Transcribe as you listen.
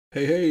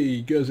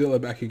Hey,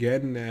 TheGIRzilla back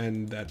again,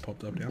 and that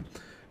popped up now.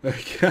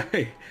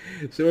 Okay,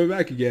 so we're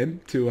back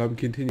again to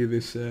continue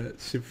this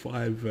Civ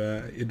 5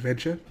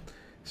 adventure.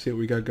 See what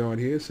we got going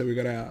here. So we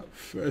got our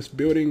first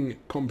building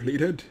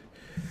completed,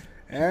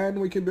 and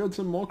we can build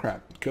some more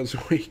crap because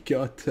we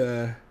got.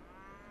 Do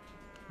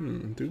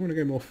we want to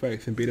go more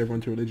faith and beat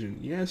everyone to religion?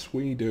 Yes,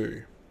 we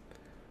do.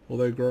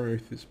 Although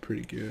growth is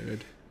pretty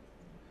good.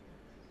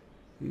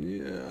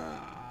 Yeah,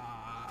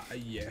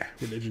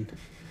 religion.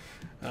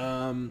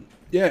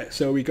 Yeah,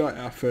 so we got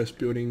our first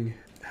building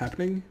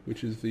happening,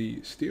 which is the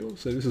steel.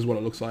 So this is what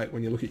it looks like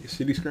when you look at your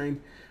city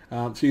screen.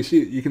 So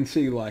you can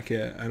see like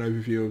an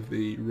overview of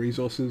the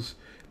resources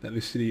that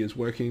this city is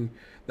working.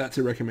 That's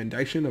a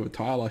recommendation of a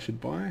tile I should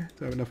buy.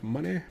 Do I have enough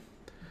money?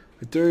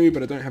 I do,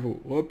 but I don't have a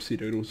whoopsie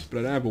doodles. But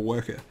I don't have a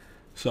worker,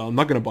 so I'm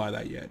not going to buy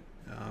that yet.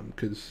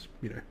 Because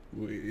you know,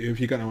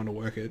 if you're going to want to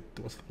work it,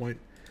 what's the point?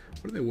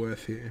 What are they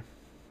worth here?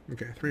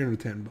 Okay,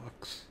 310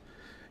 bucks.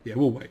 Yeah,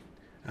 we'll wait.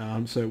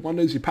 So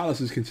wonders, your palace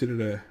is considered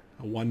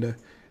a wonder.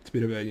 It's a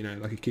bit of a,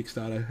 like a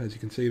Kickstarter, as you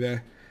can see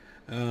there.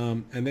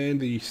 And then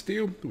the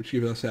steel, which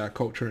gives us our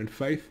culture and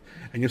faith.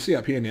 And you'll see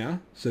up here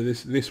now, so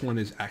this one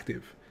is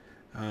active.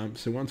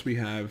 So once we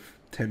have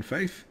 10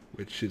 faith,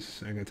 which is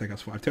going to take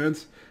us 5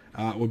 turns,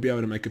 we'll be able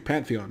to make a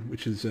pantheon,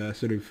 which is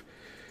sort of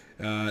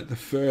the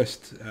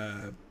first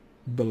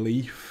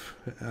belief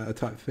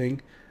type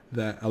thing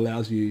that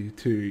allows you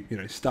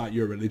to, start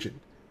your religion,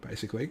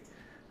 basically.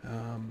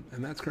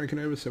 And that's cranking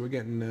over, so we're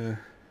getting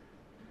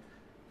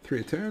 3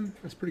 a turn.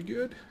 That's pretty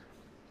good.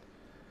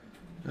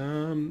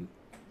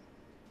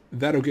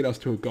 That'll get us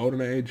to a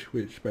golden age,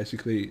 which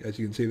basically, as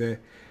you can see there,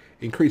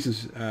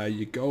 increases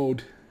your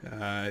gold,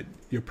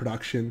 your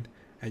production,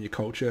 and your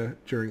culture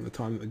during the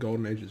time that the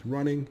golden age is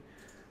running.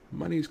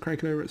 Money's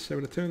cranking over at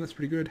 7 a turn. That's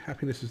pretty good.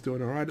 Happiness is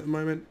doing alright at the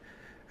moment.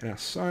 And our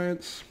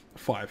science,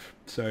 5.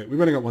 So we've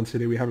only got 1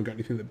 city. We haven't got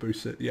anything that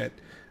boosts it yet.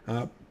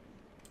 So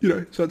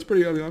it's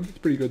pretty early on. It's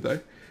pretty good though.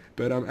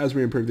 But as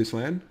we improve this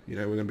land,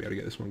 we're going to be able to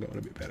get this one going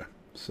a bit better.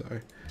 So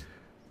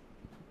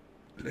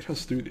let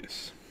us do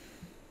this.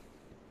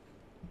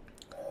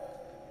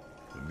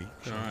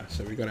 Alright,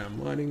 so we got our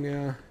mining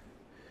now.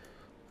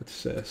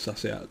 Let's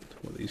suss out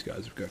what these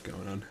guys have got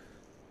going on.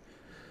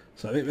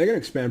 So I think they're going to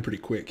expand pretty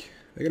quick.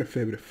 They got a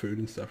fair bit of food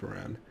and stuff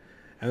around.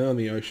 And they're on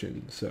the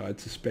ocean, so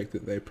I'd suspect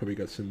that they've probably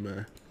got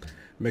some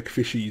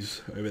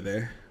McFishies over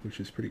there,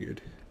 which is pretty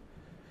good.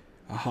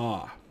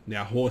 Aha!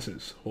 Now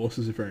horses.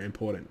 Horses are very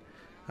important.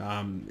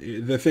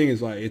 The thing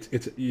is, like,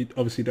 you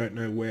obviously don't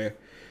know where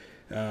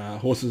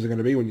horses are going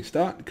to be when you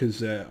start,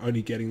 because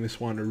only getting this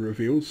one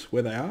reveals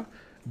where they are.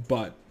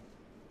 But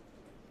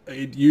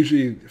it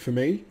usually, for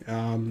me,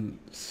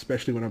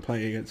 especially when I'm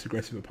playing against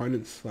aggressive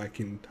opponents,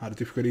 like in harder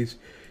difficulties,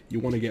 you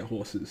want to get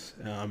horses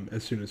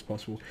as soon as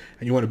possible,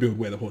 and you want to build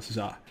where the horses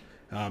are.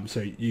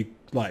 So you,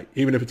 like,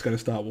 even if it's going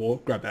to start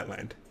war, grab that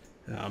land.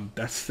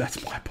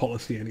 That's my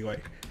policy anyway.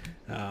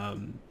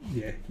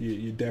 Yeah,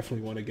 you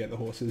definitely want to get the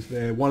horses.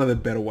 They're one of the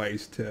better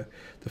ways to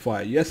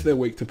fight. Yes, they're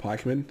weak to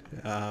pikemen,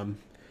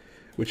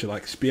 which are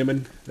like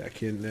spearmen that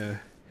can,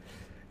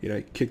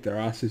 kick their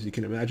asses, you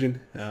can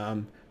imagine.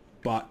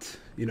 But,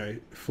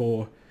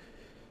 for,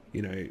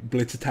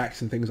 blitz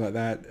attacks and things like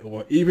that,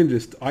 or even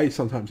just, I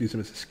sometimes use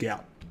them as a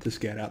scout to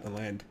scout out the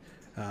land.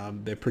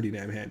 They're pretty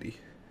damn handy.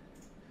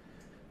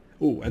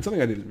 Oh, and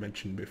something I didn't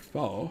mention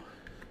before.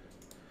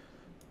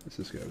 Let's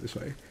just go this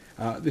way.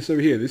 This over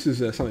here, this is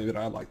something that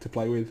I like to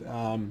play with.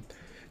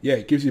 Yeah,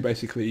 it gives you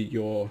basically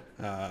your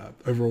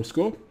overall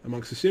score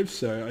amongst the civs.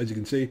 So as you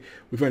can see,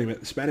 we've only met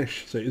the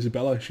Spanish. So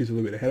Isabella, she's a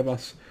little bit ahead of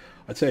us.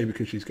 I'd say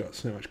because she's got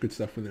so much good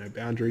stuff within her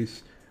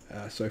boundaries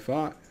so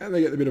far. And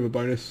they get a bit of a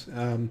bonus.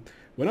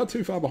 We're not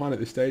too far behind at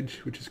this stage,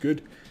 which is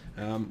good.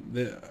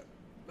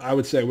 I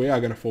would say we are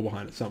going to fall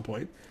behind at some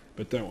point.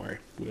 But don't worry,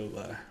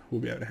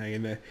 we'll be able to hang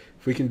in there.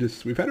 If we can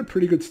we've had a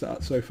pretty good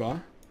start so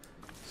far.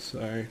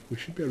 So we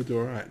should be able to do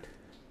alright.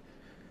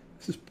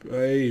 This is,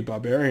 hey,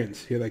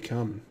 barbarians, here they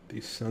come,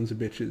 these sons of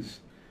bitches.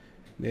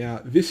 Now,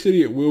 this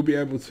city, it will be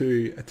able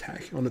to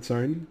attack on its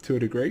own to a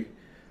degree.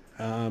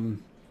 But,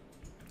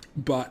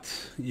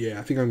 yeah,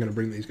 I think I'm going to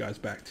bring these guys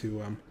back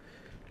to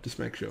just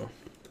make sure.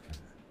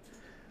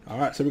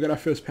 Alright, so we got our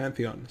first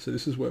pantheon. So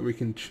this is where we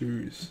can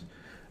choose,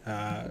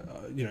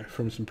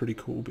 from some pretty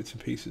cool bits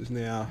and pieces.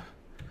 Now,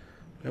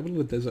 we have a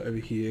little desert over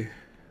here,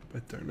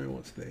 but don't know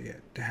what's there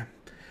yet. Damn,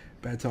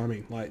 bad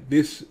timing. Like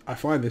this, I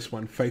find this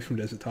one, Faith from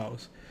Desert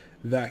Tiles,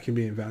 that can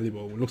be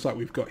invaluable. It looks like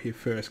we've got here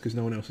first because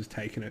no one else has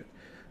taken it.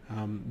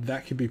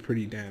 That could be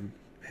pretty damn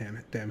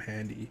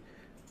handy.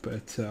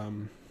 But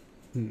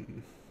yeah,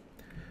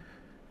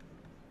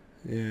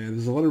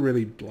 there's a lot of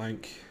really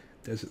blank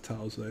desert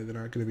tiles though that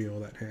aren't going to be all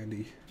that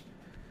handy.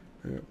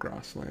 I've got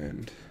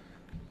grassland.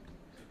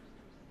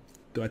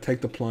 Do I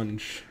take the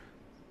plunge?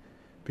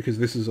 Because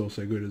this is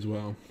also good as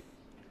well.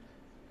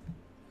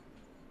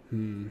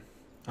 I'm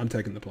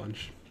taking the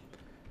plunge.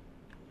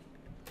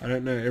 I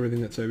don't know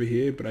everything that's over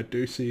here, but I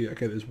do see,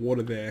 okay, there's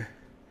water there.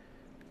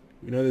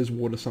 We know there's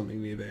water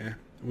something near there.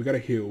 We got a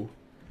hill.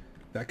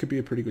 That could be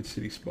a pretty good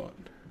city spot.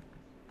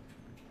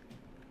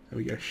 and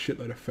we get a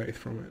shitload of faith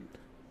from it.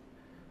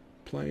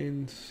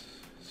 Plains,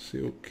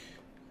 silk,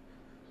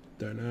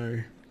 don't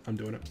know. I'm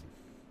doing it.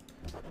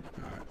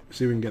 Alright,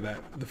 see if we can get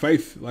that. The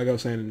faith, like I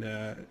was saying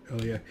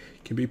earlier,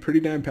 can be pretty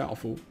damn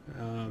powerful.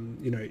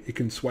 You know, it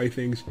can sway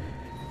things.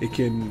 It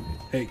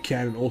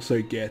can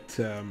also get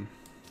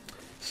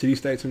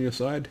city-states on your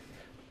side.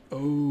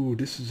 Oh,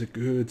 this is a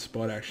good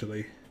spot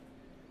actually.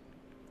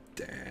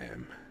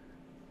 Damn.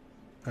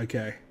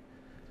 Okay.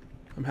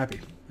 I'm happy.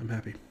 I'm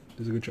happy.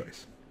 This is a good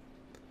choice.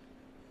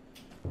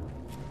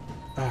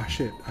 Ah,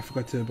 shit. I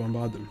forgot to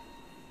bombard them.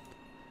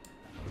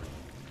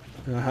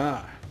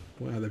 Aha.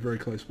 Wow, they're very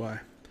close by.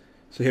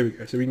 So here we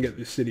go. So we can get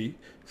this city.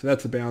 So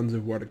that's the bounds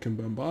of what it can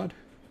bombard.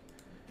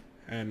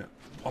 And...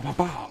 Pow, pow,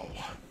 pow.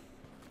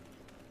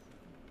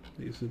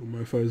 These little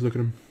mofos, look at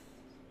them.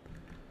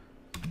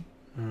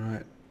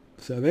 Alright.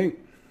 So I think...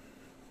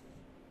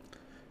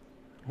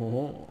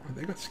 Oh,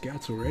 they got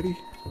scouts already?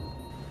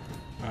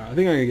 I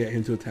think I'm going to get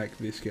him to attack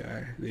this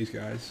guy, these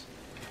guys.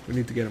 We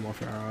need to get them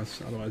off our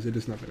ass, otherwise they're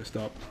just not going to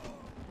stop.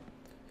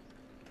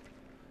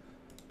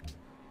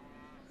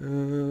 What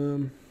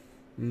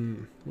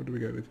do we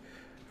go with?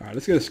 Alright,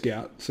 let's get a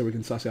scout so we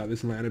can suss out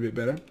this land a bit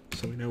better,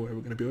 so we know where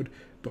we're going to build.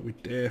 But we're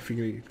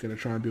definitely going to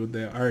try and build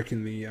there. I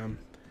reckon the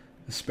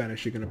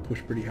Spanish are going to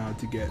push pretty hard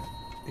to get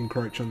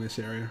encroach on this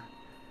area.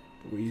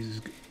 But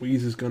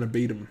Weezer's going to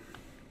beat them.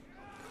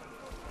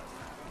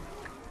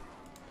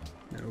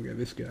 Now we'll get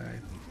this guy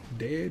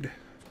dead.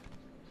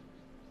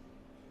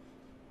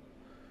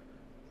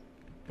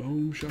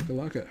 Boom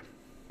shakalaka.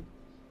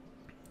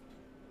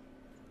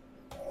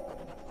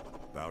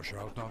 Thou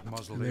shalt not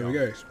muzzle And the there we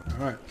go. ox.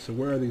 Alright, so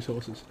where are these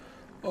horses?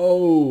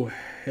 Oh,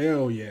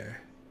 hell yeah.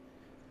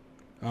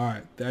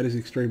 Alright, that is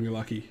extremely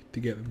lucky to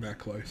get them that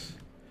close.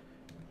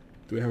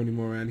 Do we have any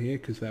more around here?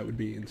 Because that would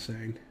be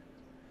insane.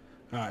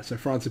 Alright, so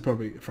France is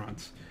probably...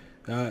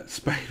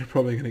 Spain are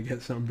probably going to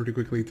get something pretty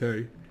quickly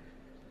too.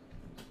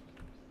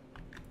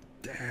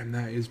 Damn,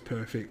 that is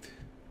perfect.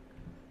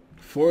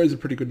 4 is a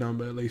pretty good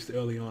number, at least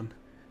early on.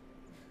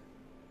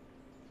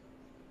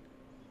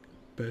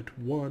 But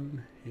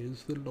 1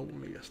 is the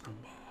loneliest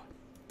number.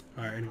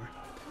 Alright, anyway.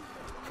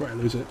 Before I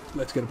lose it,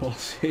 let's get a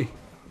policy.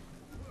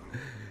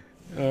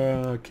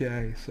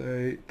 Okay,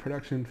 so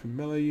production for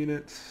melee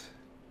units.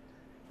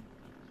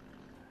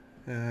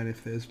 And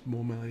if there's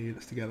more melee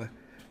units together,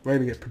 we're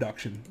going to get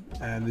production.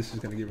 And this is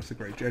going to give us a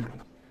great general,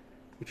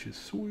 which is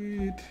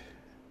sweet.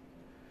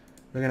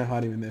 We're going to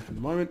hide him in there for the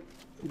moment.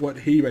 What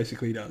he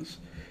basically does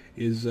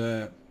is,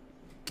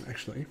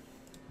 actually,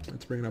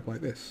 let's bring it up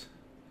like this.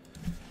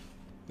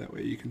 That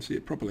way you can see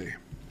it properly.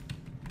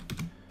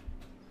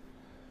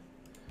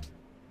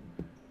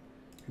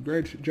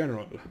 Great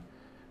General.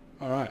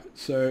 Alright,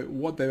 so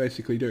what they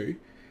basically do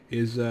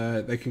is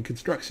they can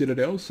construct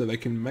citadels, so they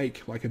can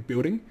make like a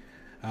building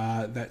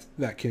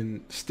that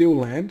can steal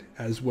land,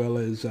 as well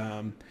as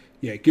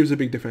yeah, it gives a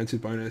big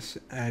defensive bonus,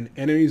 and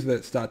enemies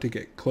that start to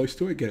get close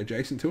to it, get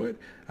adjacent to it,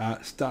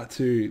 start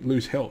to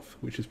lose health,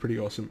 which is pretty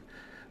awesome.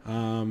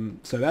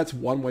 So that's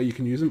one way you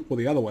can use them, or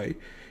the other way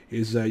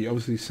is you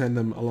obviously send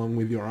them along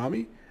with your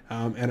army,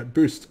 and it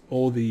boosts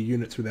all the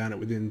units within it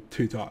within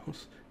 2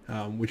 tiles,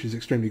 which is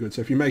extremely good.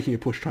 So if you're making a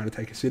push trying to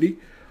take a city,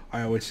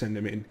 I always send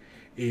them in.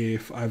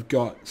 If I've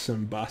got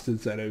some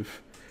bastards that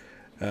have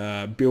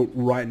built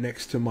right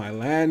next to my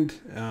land,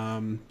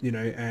 you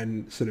know,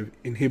 and sort of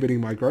inhibiting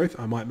my growth,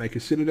 I might make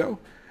a citadel.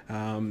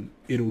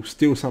 It'll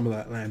steal some of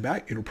that land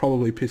back. It'll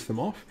probably piss them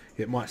off.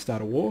 It might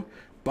start a war,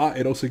 but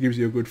it also gives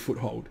you a good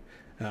foothold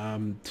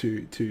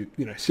to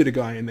you know, sit a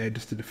guy in there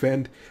just to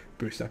defend,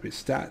 boost up his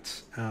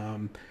stats,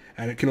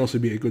 and it can also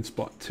be a good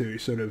spot to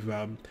sort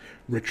of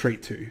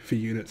retreat to for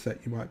units that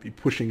you might be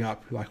pushing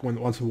up. Like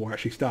once the war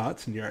actually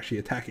starts and you're actually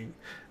attacking,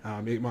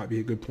 it might be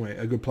a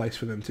good place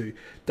for them to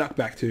duck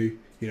back to,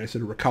 you know,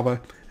 sort of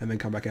recover and then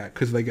come back out,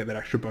 because they get that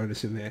extra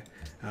bonus in there.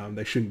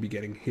 They shouldn't be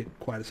getting hit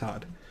quite as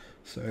hard.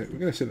 So we're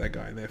going to set that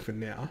guy in there for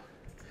now,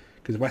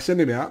 because if I send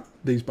him out,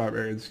 these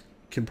barbarians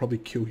can probably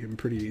kill him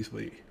pretty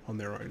easily on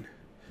their own.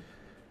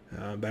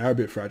 They are a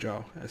bit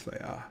fragile as they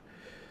are.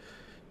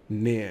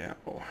 Now,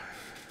 what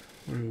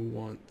do we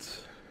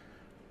want?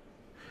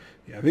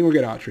 Yeah, I think we'll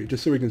get archery,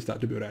 just so we can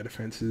start to build our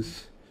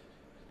defenses,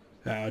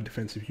 our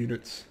defensive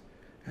units,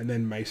 and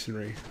then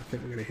masonry. I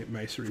think we're going to hit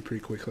masonry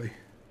pretty quickly.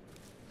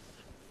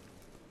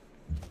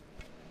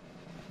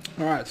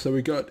 Alright, so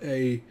we got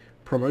a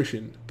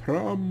promotion.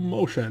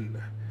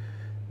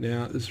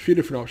 Now, there's a few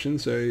different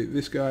options. So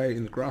this guy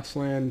in the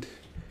grassland.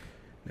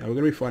 Now we're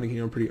going to be fighting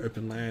here on pretty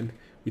open land.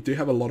 We do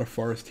have a lot of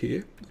forest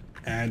here,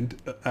 and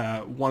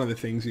one of the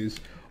things is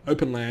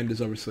open land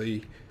is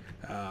obviously,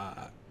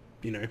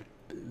 you know,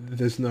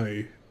 there's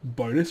no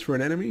bonus for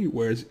an enemy,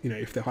 whereas, you know,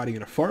 if they're hiding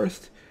in a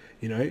forest,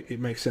 you know,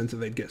 it makes sense that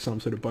they'd get some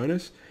sort of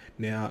bonus.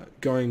 Now,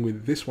 going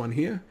with this one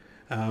here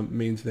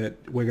means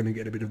that we're going to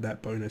get a bit of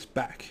that bonus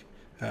back,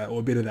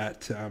 or a bit of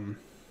that,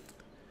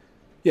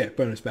 yeah,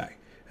 bonus back.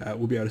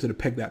 We'll be able to sort of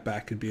peg that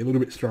back and be a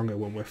little bit stronger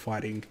when we're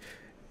fighting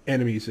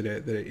enemies that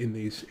are in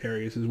these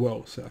areas as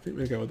well. So I think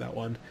we'll go with that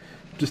one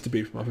just to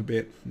beef them up a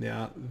bit.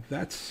 Now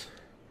that's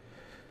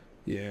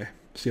Yeah.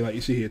 See, like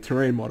you see here,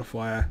 terrain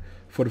modifier,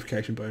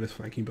 fortification bonus,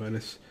 flanking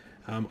bonus.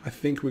 I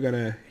think we're going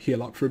to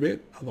heal up for a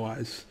bit.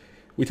 Otherwise,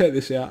 we take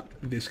this out,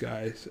 this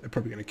guy's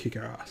probably going to kick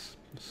our ass.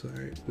 So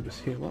we'll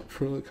just heal up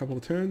for a couple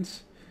of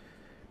turns.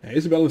 Now,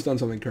 Isabella's done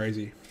something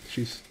crazy.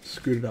 She's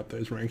scooted up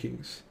those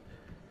rankings.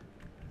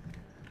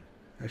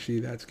 Actually,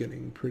 that's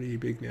getting pretty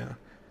big now.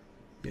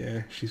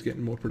 Yeah, she's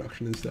getting more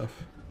production and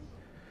stuff.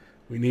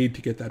 We need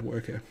to get that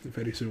worker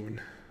very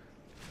soon.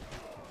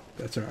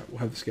 That's alright, we'll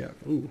have the scout.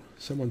 Ooh,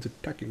 someone's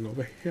attacking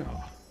over here.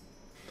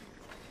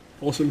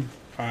 Awesome.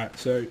 Alright,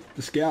 so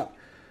the scout,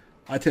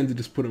 I tend to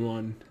just put them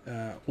on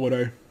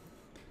auto.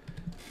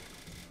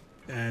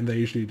 And they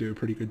usually do a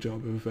pretty good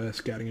job of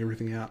scouting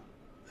everything out.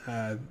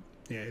 Yeah,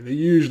 they're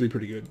usually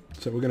pretty good.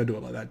 So we're going to do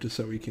it like that just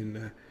so we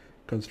can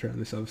concentrate on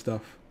this other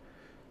stuff.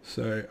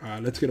 So,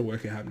 alright, let's get a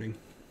worker happening.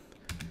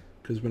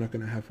 Because we're not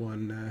going to have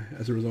one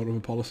as a result of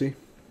a policy.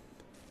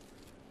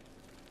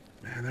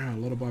 Man, there are a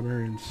lot of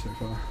barbarians so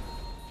far.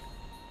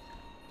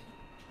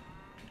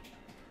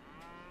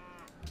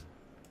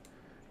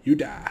 You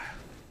die.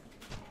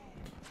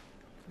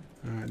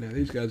 Alright, now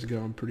these guys are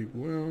going pretty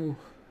well.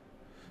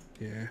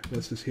 Yeah,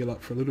 let's just heal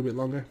up for a little bit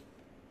longer.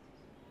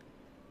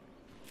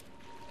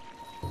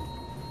 A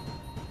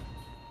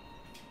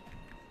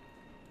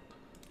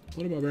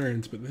lot of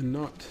barbarians, but they're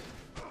not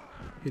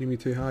hitting me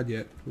too hard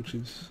yet, which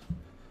is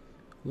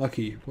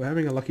lucky. We're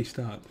having a lucky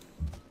start.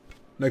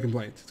 No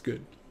complaints, it's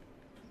good.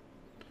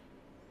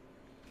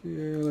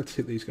 Yeah, let's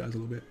hit these guys a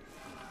little bit.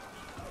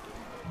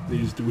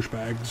 These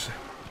douchebags.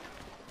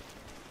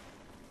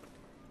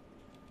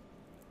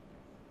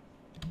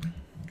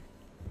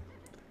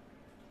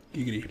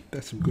 Giggity,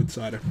 that's some good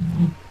cider.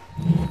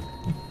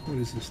 What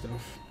is this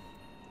stuff?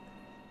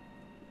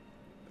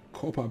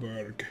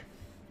 Kopparberg.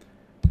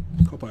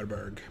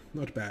 Kopparberg,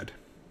 not bad.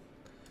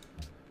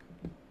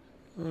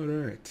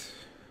 Alright.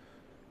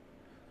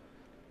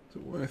 Is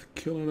it worth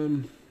killing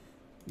them?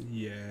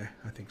 Yeah,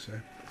 I think so.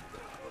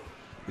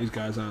 These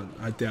guys aren't,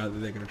 I doubt that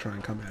they're going to try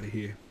and come out of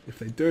here. If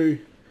they do,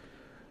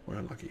 we're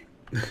unlucky.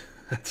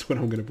 That's what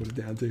I'm going to put it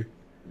down to.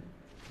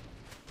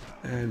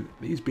 And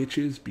these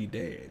bitches be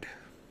dead.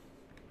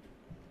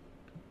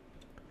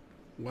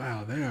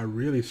 Wow, they are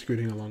really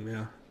scooting along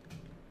now.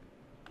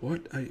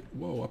 What?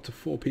 Whoa, up to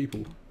 4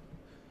 people.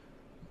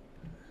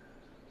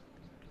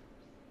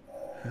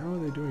 How are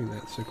they doing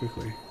that so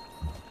quickly?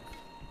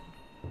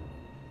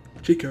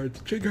 Cheat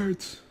codes! Cheat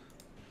codes!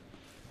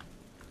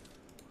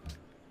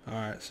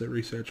 Alright, so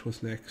research,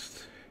 what's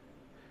next?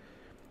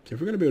 So if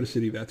we're going to build a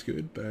city, that's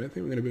good, but I don't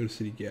think we're going to build a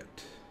city yet.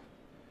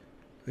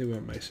 I think we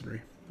want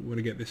masonry. We want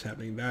to get this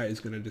happening. That is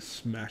going to just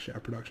smash our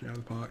production out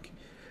of the park.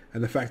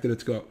 And the fact that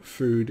it's got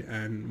food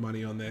and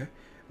money on there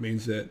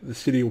means that the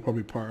city will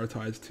probably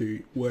prioritize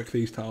to work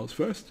these tiles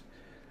first,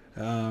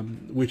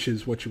 which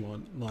is what you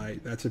want.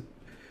 Like, that's a,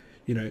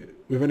 you know,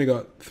 we've only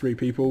got 3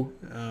 people.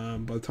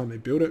 By the time they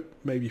build it,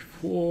 maybe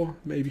 4,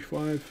 maybe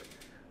 5.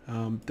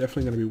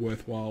 Definitely going to be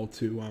worthwhile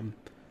to,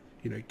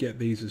 you know, get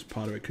these as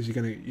part of it, because you're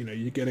going to, you know,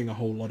 you're getting a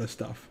whole lot of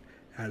stuff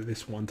out of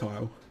this one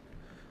tile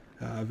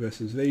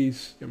versus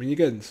these. I mean, you're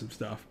getting some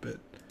stuff, but,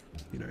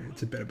 you know,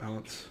 it's a better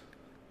balance.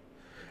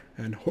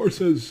 And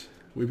horses!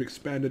 We've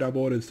expanded our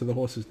borders to the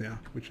horses now,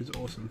 which is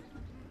awesome.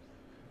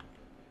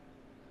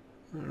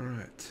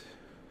 Alright.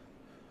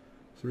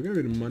 So we've got a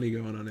bit of money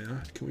going on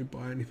now. Can we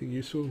buy anything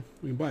useful?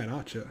 We can buy an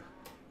archer.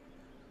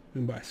 We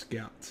can buy a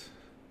scout.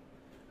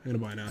 I'm going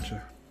to buy an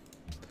archer.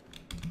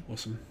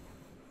 Awesome.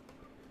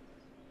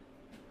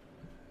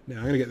 Now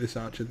I'm going to get this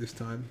archer this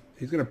time.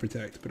 He's going to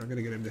protect, but I'm going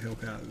to get him to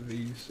help out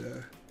these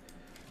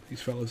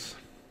fellas.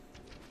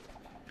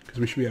 Because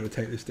we should be able to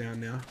take this down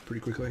now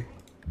pretty quickly.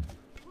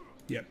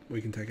 Yep,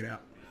 we can take it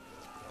out.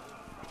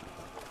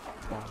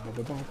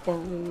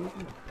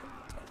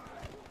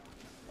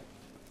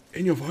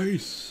 In your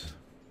face!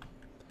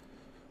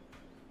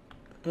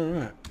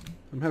 Alright,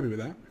 I'm happy with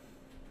that.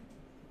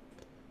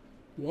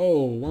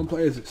 Whoa, one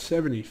player's at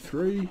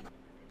 73?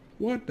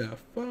 What the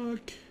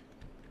fuck?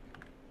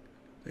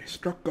 They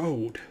struck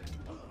gold.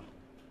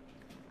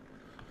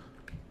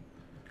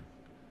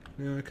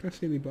 Now, can I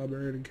see any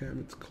barbarian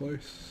encampments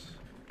close?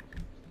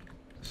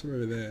 Some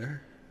over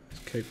there.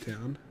 There's Cape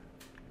Town.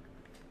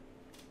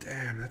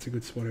 Damn, that's a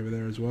good spot over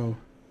there as well.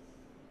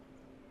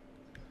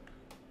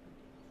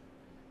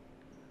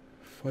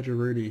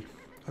 Fudgeroonie.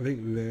 I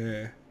think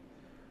there.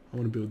 I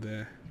want to build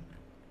there.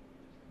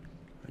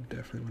 I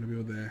definitely want to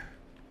build there.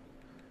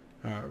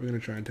 Alright, we're going to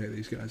try and take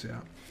these guys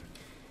out.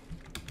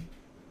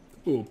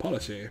 Ooh,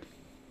 policy.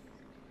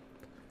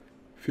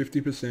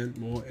 50%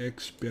 more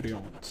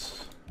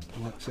experience.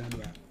 I like the sound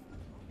of that.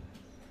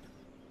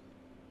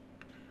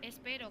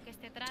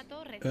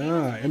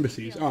 Ah,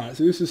 embassies. Alright,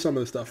 so this is some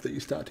of the stuff that you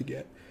start to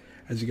get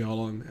as you go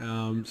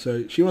along.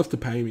 So she wants to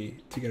pay me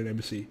to get an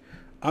embassy.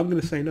 I'm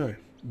going to say no,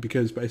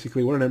 because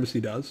basically what an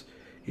embassy does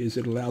is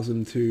it allows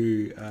them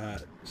to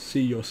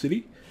see your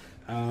city,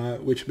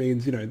 which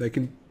means, you know, they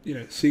can, you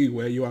know, see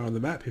where you are on the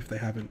map if they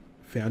haven't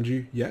found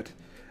you yet.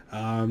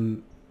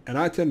 And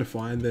I tend to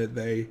find that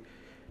they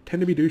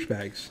tend to be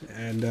douchebags,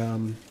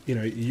 and you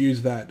know,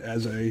 use that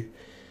as a,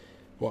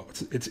 well,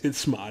 it's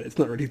smart. It's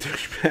not really a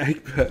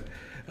douchebag, but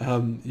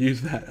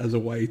use that as a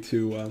way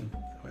to.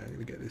 Wait, I'm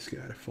gonna get this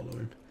guy to follow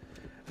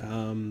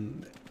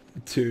him.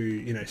 To,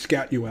 you know,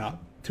 scout you out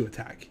to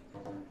attack.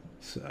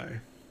 So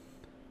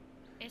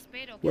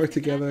work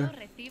together.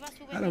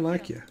 I don't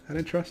like you. I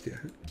don't trust you.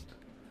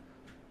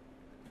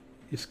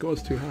 Your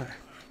score's too high.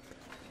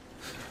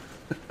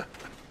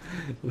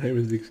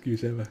 Lamest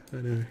excuse ever. I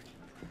know.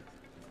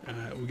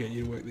 We'll get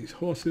you to work these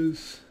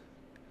horses.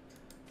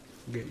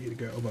 We'll get you to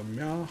go over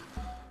meow.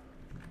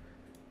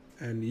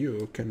 And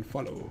you can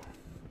follow.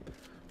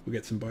 We'll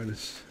get some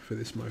bonus for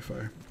this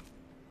mofo.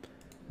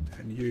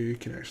 And you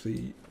can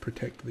actually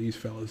protect these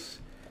fellas,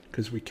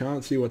 because we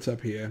can't see what's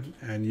up here.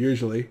 And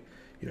usually,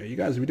 you know, you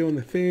guys will be doing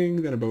the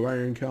thing, then a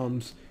barbarian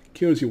comes,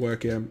 kills your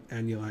worker,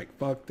 and you're like,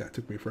 fuck, that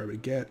took me forever to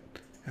get,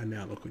 and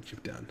now look what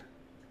you've done.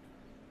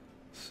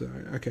 So,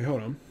 okay,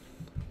 hold on.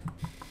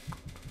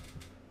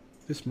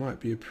 This might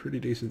be a pretty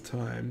decent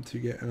time to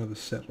get another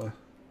settler,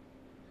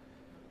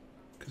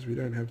 because we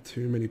don't have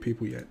too many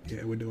people yet.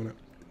 Yeah, we're doing it.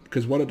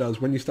 Because what it does,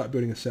 when you start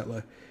building a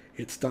settler,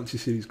 it stunts your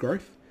city's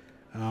growth.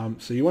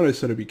 So you want to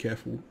sort of be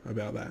careful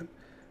about that.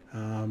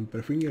 But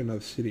if we can get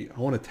another city, I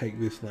want to take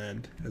this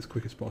land as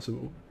quick as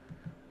possible.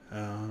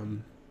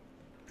 And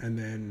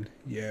then,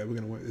 yeah, we're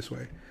going to work this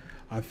way.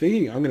 I'm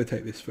thinking I'm going to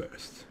take this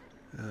first.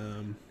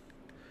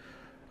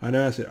 I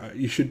know I said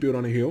you should build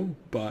on a hill,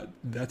 but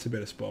that's a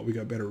better spot. We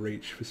got better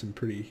reach for some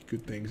pretty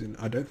good things, and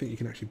I don't think you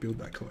can actually build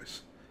that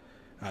close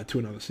to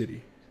another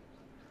city.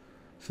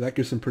 So that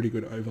gives some pretty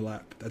good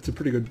overlap. That's a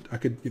pretty good, I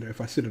could, you know,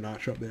 if I sit an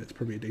archer up there, it's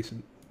probably a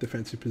decent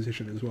defensive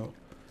position as well.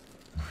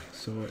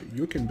 So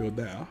you can build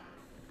there.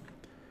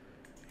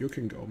 You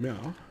can go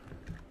meow.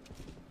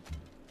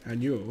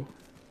 And you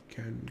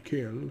can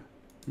kill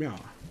meow.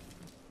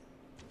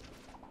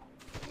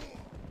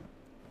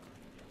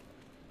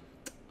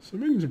 So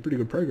I'm making some pretty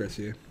good progress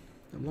here.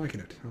 I'm liking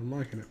it. I'm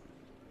liking it.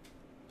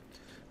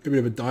 A bit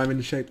of a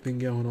diamond shaped thing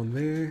going on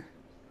there.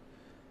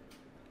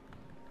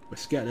 We're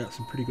scouting out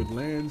some pretty good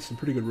lands, some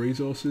pretty good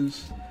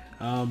resources.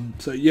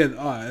 So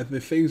yeah, the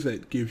things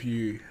that give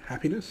you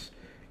happiness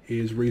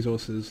is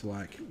resources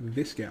like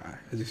this guy.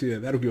 As you see there,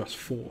 that'll give us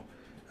 4,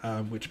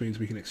 which means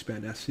we can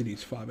expand our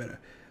cities far better.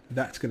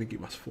 That's going to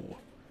give us 4.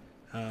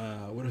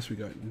 What else we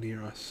got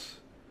near us?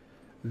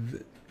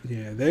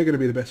 Yeah, they're going to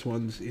be the best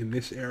ones in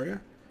this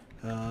area.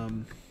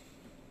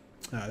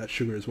 That's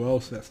sugar as well,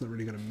 so that's not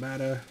really going to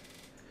matter.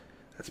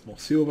 That's more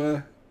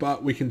silver,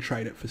 but we can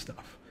trade it for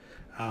stuff.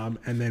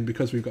 And then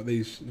because we've got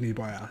these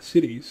nearby our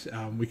cities,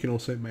 we can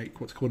also make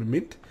what's called a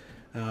mint,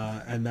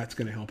 and that's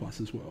going to help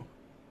us as well.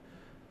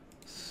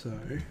 So,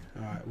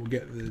 alright, we'll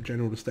get the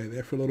general to stay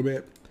there for a little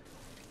bit.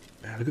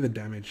 Look at the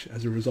damage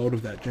as a result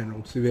of that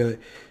general. So they're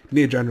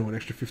near general an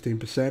extra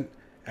 15%,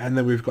 and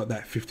then we've got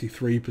that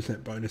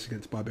 53% bonus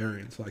against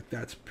barbarians. Like,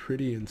 that's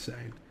pretty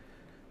insane.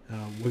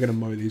 We're going to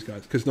mow these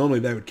guys, because normally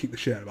they would kick the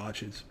shit out of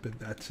archers, but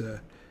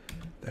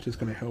that is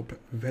going to help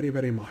very,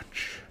 very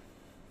much.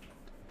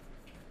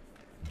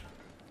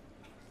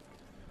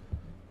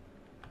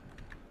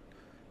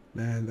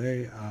 Man,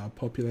 they are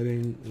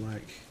populating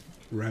like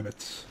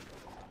rabbits.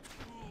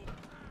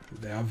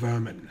 They are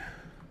vermin.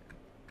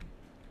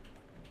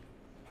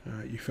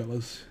 Alright, you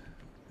fellas.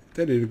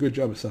 They did a good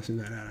job of sussing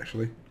that out,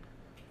 actually.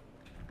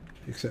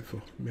 Except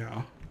for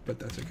meow, but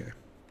that's okay.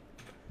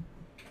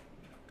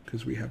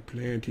 Because we have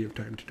plenty of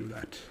time to do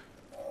that.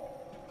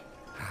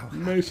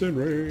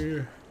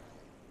 Masonry!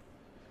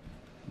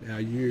 Now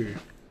you.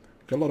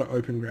 Got a lot of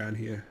open ground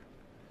here.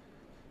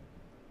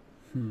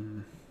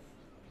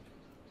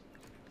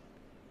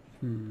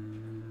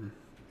 I'm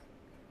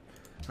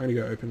going to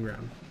go open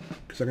ground,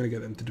 because I'm going to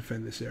get them to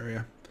defend this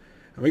area.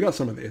 And we got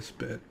some of this,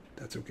 but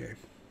that's okay.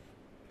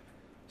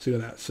 So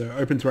look at that. So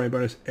open terrain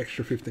bonus,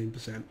 extra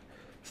 15%.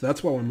 So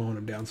that's why we're mowing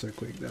them down so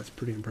quick. That's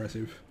pretty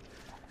impressive.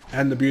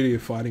 And the beauty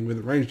of fighting with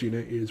a ranged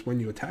unit is when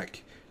you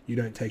attack, you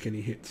don't take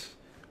any hits.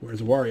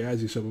 Whereas a warrior,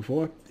 as you saw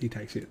before, he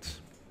takes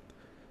hits.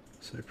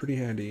 So pretty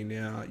handy.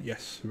 Now,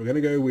 yes, we're going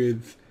to go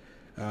with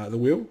the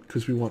wheel,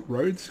 because we want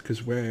roads,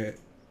 because we're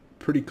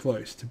pretty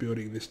close to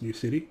building this new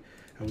city,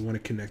 and we want to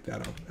connect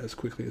that up as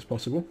quickly as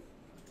possible.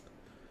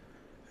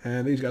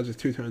 And these guys are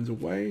 2 turns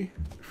away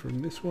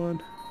from this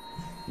one,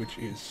 which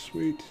is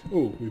sweet.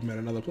 Oh, we've met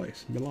another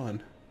place,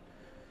 Milan.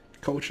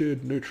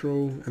 Cultured,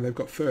 neutral, and they've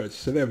got furs.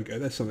 So there we go.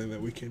 That's something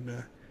that we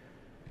can,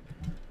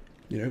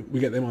 you know, we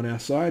get them on our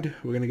side.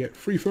 We're going to get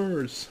free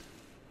furs.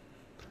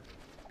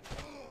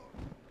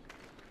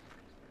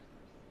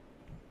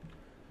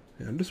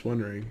 Yeah, I'm just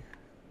wondering,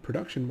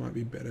 production might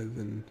be better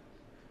than...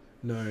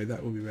 No,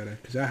 that will be better,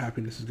 because our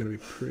happiness is going to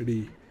be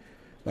pretty...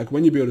 Like,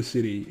 when you build a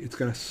city, it's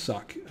going to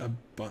suck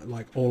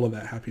like all of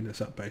that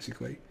happiness up,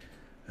 basically.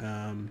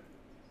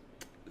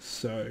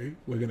 So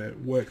we're going to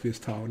work this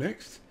tile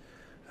next,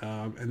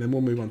 and then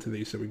we'll move on to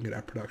these so we can get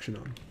our production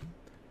on.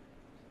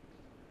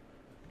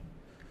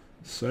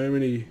 So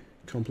many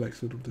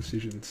complex little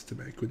decisions to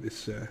make with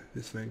this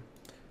this thing.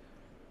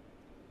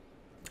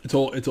 It's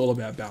all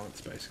about balance,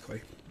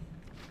 basically.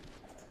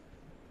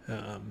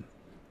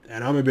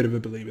 And I'm a bit of a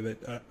believer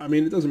that, I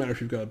mean, it doesn't matter if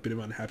you've got a bit of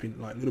like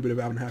a little bit of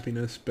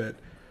unhappiness, but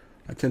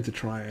I tend to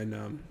try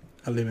and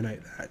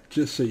eliminate that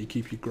just so you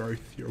keep your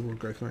overall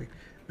growth going.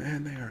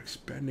 Man, they are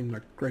expanding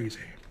like crazy.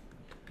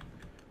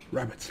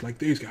 Rabbits like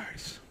these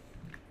guys.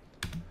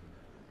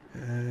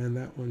 And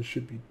that one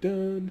should be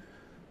done.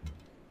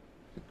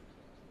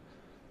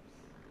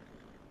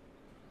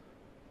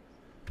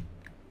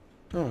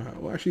 Alright,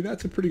 well actually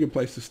that's a pretty good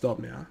place to stop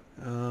now.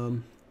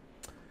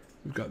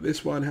 We've got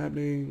this one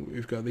happening,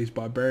 we've got these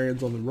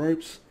barbarians on the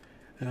ropes,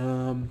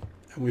 and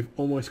we've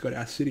almost got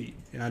our city,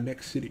 our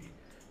next city.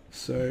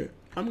 So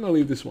I'm going to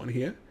leave this one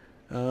here.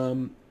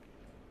 You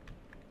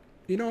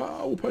know,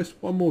 I will post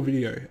one more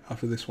video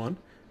after this one,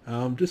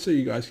 just so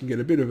you guys can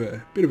get a bit of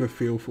a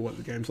feel for what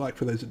the game's like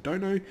for those that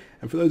don't know,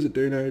 and for those that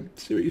do know,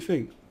 see what you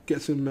think.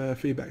 Get some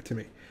feedback to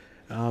me.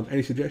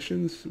 Any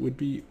suggestions would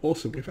be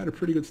awesome. We've had a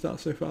pretty good start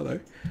so far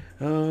though.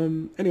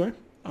 Anyway,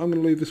 I'm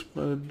going to leave this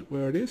one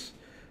where it is.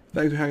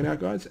 Thanks for hanging out,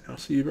 guys. I'll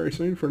see you very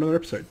soon for another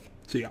episode.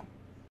 See ya.